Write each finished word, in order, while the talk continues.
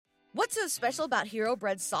What's so special about Hero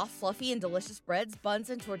Bread's soft, fluffy, and delicious breads, buns,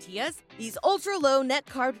 and tortillas? These ultra-low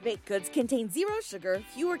net-carb baked goods contain zero sugar,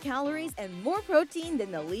 fewer calories, and more protein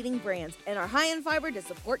than the leading brands, and are high in fiber to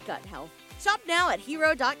support gut health. Shop now at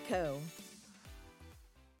hero.co.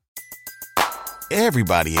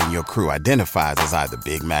 Everybody in your crew identifies as either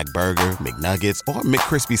Big Mac Burger, McNuggets, or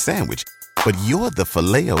McCrispy Sandwich. But you're the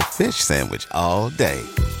Filet-O-Fish Sandwich all day.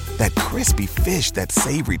 That crispy fish, that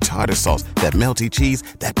savory tartar sauce, that melty cheese,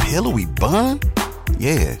 that pillowy bun.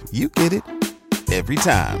 Yeah, you get it. Every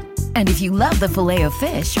time. And if you love the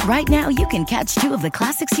Filet-O-Fish, right now you can catch two of the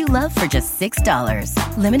classics you love for just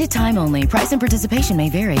 $6. Limited time only. Price and participation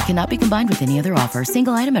may vary. Cannot be combined with any other offer.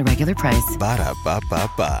 Single item at regular price.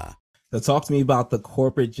 Ba-da-ba-ba-ba. So talk to me about the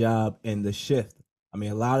corporate job and the shift. I mean,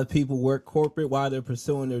 a lot of people work corporate while they're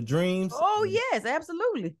pursuing their dreams. Oh, yes,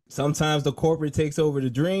 absolutely. Sometimes the corporate takes over the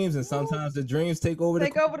dreams, and sometimes the dreams take over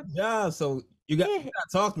the job. So you got to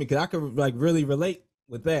talk to me, because I could really relate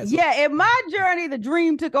with that. So. Yeah, in my journey, the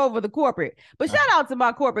dream took over the corporate. But shout out to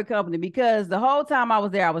my corporate company, because the whole time I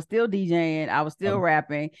was there, I was still DJing, I was still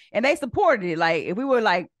rapping, and they supported it. Like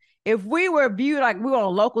if we were viewed like we were on a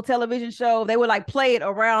local television show, they would like play it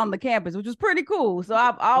around the campus, which was pretty cool. So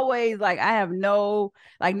I've always I have no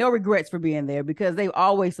regrets for being there, because they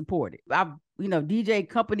always supported. I've DJ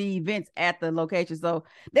company events at the location. So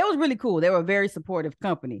that was really cool. They were a very supportive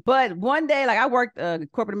company. But one day, I worked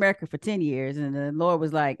corporate America for 10 years, and the Lord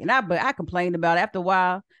was like, but I complained about it after a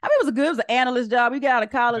while. I mean, it was an analyst job. You get out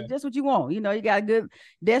of college, that's what you want. You got a good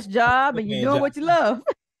desk job, and you're doing what you love.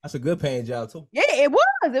 That's a good paying job too. Yeah, it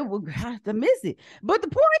was. It was. I miss it. But the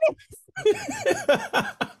point is,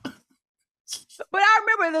 but I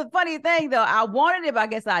remember the funny thing though. I wanted it, but I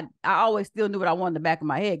guess I always still knew what I wanted in the back of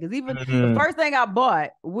my head. Because even the first thing I bought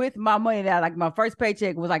with my money, that my first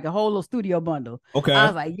paycheck was like a whole little studio bundle. Okay. I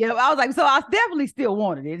was like, yeah. I was like, so I definitely still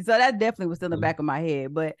wanted it. So that definitely was still in the back of my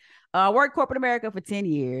head. But I worked corporate America for 10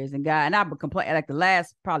 years, and I've been complaining like the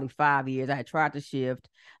last probably 5 years. I had tried to shift.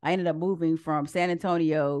 I ended up moving from San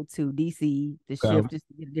Antonio to DC to shift, just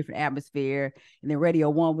to get a different atmosphere. And then Radio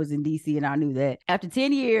 1 was in DC, and I knew that. After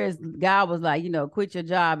 10 years, God was like, quit your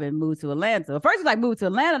job and move to Atlanta. First, he was like, move to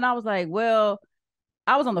Atlanta. And I was like, well,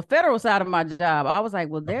 I was on the federal side of my job. I was like,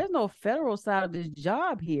 well, there's no federal side of this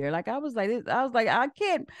job here. I was like, I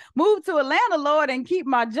can't move to Atlanta, Lord, and keep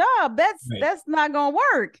my job. That's not going to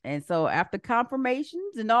work. And so after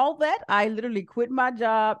confirmations and all that, I literally quit my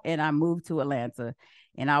job and I moved to Atlanta.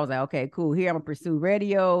 And I was like, okay, cool. Here I'm gonna pursue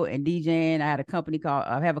radio and DJing. I have a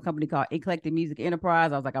company called Eclectic Music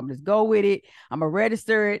Enterprise. I was like, I'm gonna just go with it. I'm gonna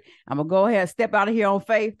register it. I'm gonna go ahead and step out of here on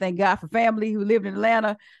faith. Thank God for family who lived in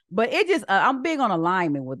Atlanta. But it just, I'm big on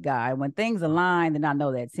alignment with God. When things align, then I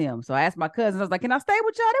know that's Him. So I asked my cousins, I was like, can I stay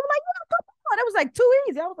with y'all? They were like, yeah, come on. It was like too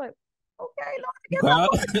easy. I was like, okay,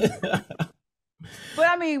 Lord, I guess But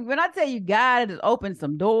I mean, when I tell you God has opened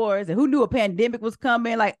some doors, and who knew a pandemic was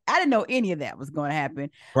coming? I didn't know any of that was going to happen.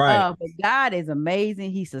 Right. But God is amazing.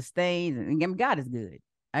 He sustains, and God is good.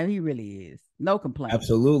 I mean, He really is. No complaints.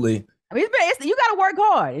 Absolutely. I mean, you got to work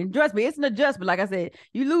hard, and trust me, it's an adjustment. Like I said,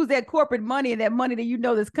 you lose that corporate money and that money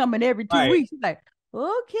that that's coming every 2 weeks. You're like,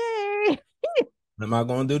 okay, what am I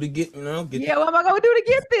going to do to get? What am I going to do to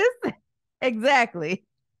get this? Exactly.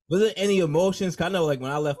 Was there any emotions? I know, when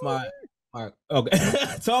I left my. Okay,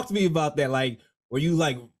 talk to me about that. Were you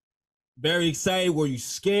very excited? Were you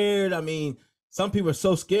scared? I mean, some people are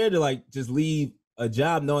so scared to just leave a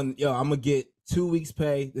job knowing, I'm gonna get 2 weeks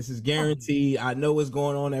pay. This is guaranteed. I know what's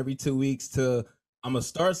going on every 2 weeks. I'm gonna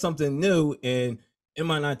start something new, and it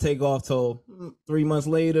might not take off till 3 months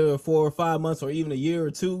later, or 4 or 5 months, or even a year or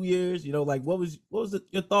 2 years. What was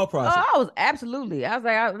your thought process? Oh, I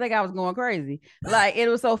think I was going crazy. It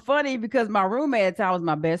was so funny because my roommate at the time was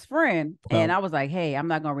my best friend, and I was like, hey, I'm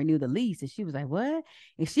not gonna renew the lease, and she was like, what?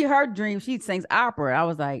 And her dream, she sings opera. I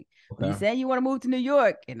was like, you saying you want to move to New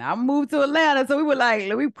York, and I moved to Atlanta. So we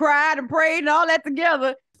were we cried and prayed and all that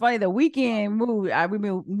together. Funny, the weekend we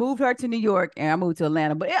moved her to New York, and I moved to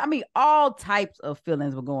Atlanta. But all types of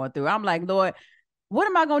feelings were going through. I'm like, Lord, what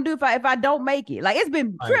am I gonna do if I don't make it? It's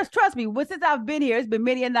been trust me. Since I've been here, it's been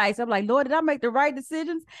many a nights. I'm like, Lord, did I make the right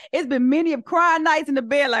decisions? It's been many of crying nights in the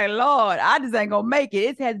bed. Like, Lord, I just ain't gonna make it.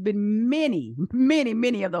 It has been many, many,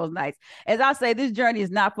 many of those nights. As I say, this journey is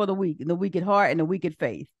not for the weak at heart and the weak at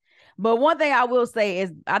faith. But one thing I will say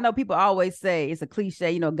is, I know people always say it's a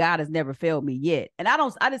cliche, God has never failed me yet. And I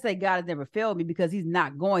just say God has never failed me because He's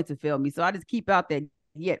not going to fail me. So I just keep out that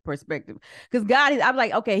yet perspective. Because God is, I'm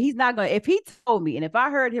like, okay, he's not going to, if he told me, and if I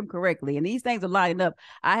heard him correctly, and these things are lining up,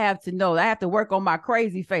 I have to know, I have to work on my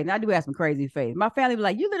crazy faith. And I do have some crazy faith. My family was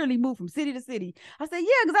like, you literally moved from city to city. I said,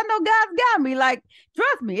 yeah, because I know God's got me. Like,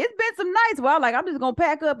 trust me, it's been some nights where I'm like, I'm just going to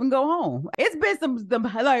pack up and go home. It's been some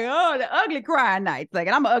like, oh, the ugly crying nights. Like,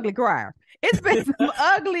 and I'm an ugly crier. It's been some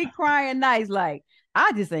ugly crying nights. Like,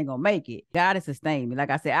 I just ain't gonna make it. God has sustained me. Like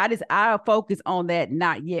I said, I'll focus on that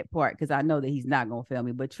not yet part because I know that he's not gonna fail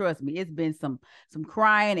me. But trust me, it's been some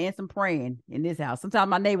crying and some praying in this house. Sometimes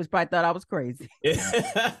my neighbors probably thought I was crazy.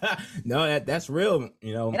 No, that's real,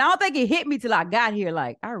 you know. And I don't think it hit me till I got here.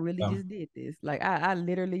 Like, I really just did this. Like, I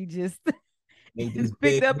literally just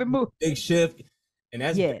picked up and moved. Big shift. And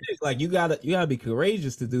that's big. Like you gotta be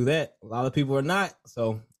courageous to do that. A lot of people are not.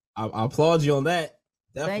 So I applaud you on that.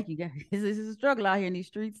 Definitely. Thank you, guys. This is a struggle out here in these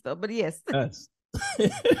streets, though. But yes.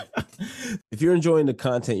 If you're enjoying the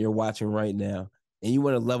content you're watching right now and you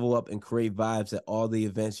want to level up and create vibes at all the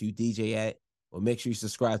events you DJ at, well, make sure you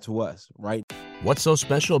subscribe to us, right? What's so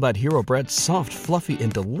special about Hero Bread's soft, fluffy,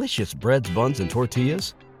 and delicious breads, buns, and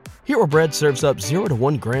tortillas? Hero Bread serves up 0 to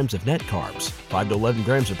 1 grams of net carbs, 5 to 11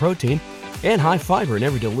 grams of protein, and high fiber in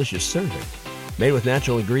every delicious serving. Made with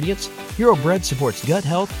natural ingredients, Hero Bread supports gut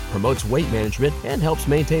health, promotes weight management, and helps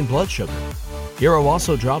maintain blood sugar. Hero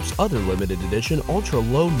also drops other limited edition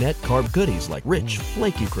ultra-low net carb goodies like rich,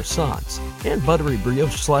 flaky croissants and buttery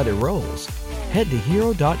brioche slider rolls. Head to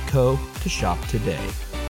hero.co to shop today.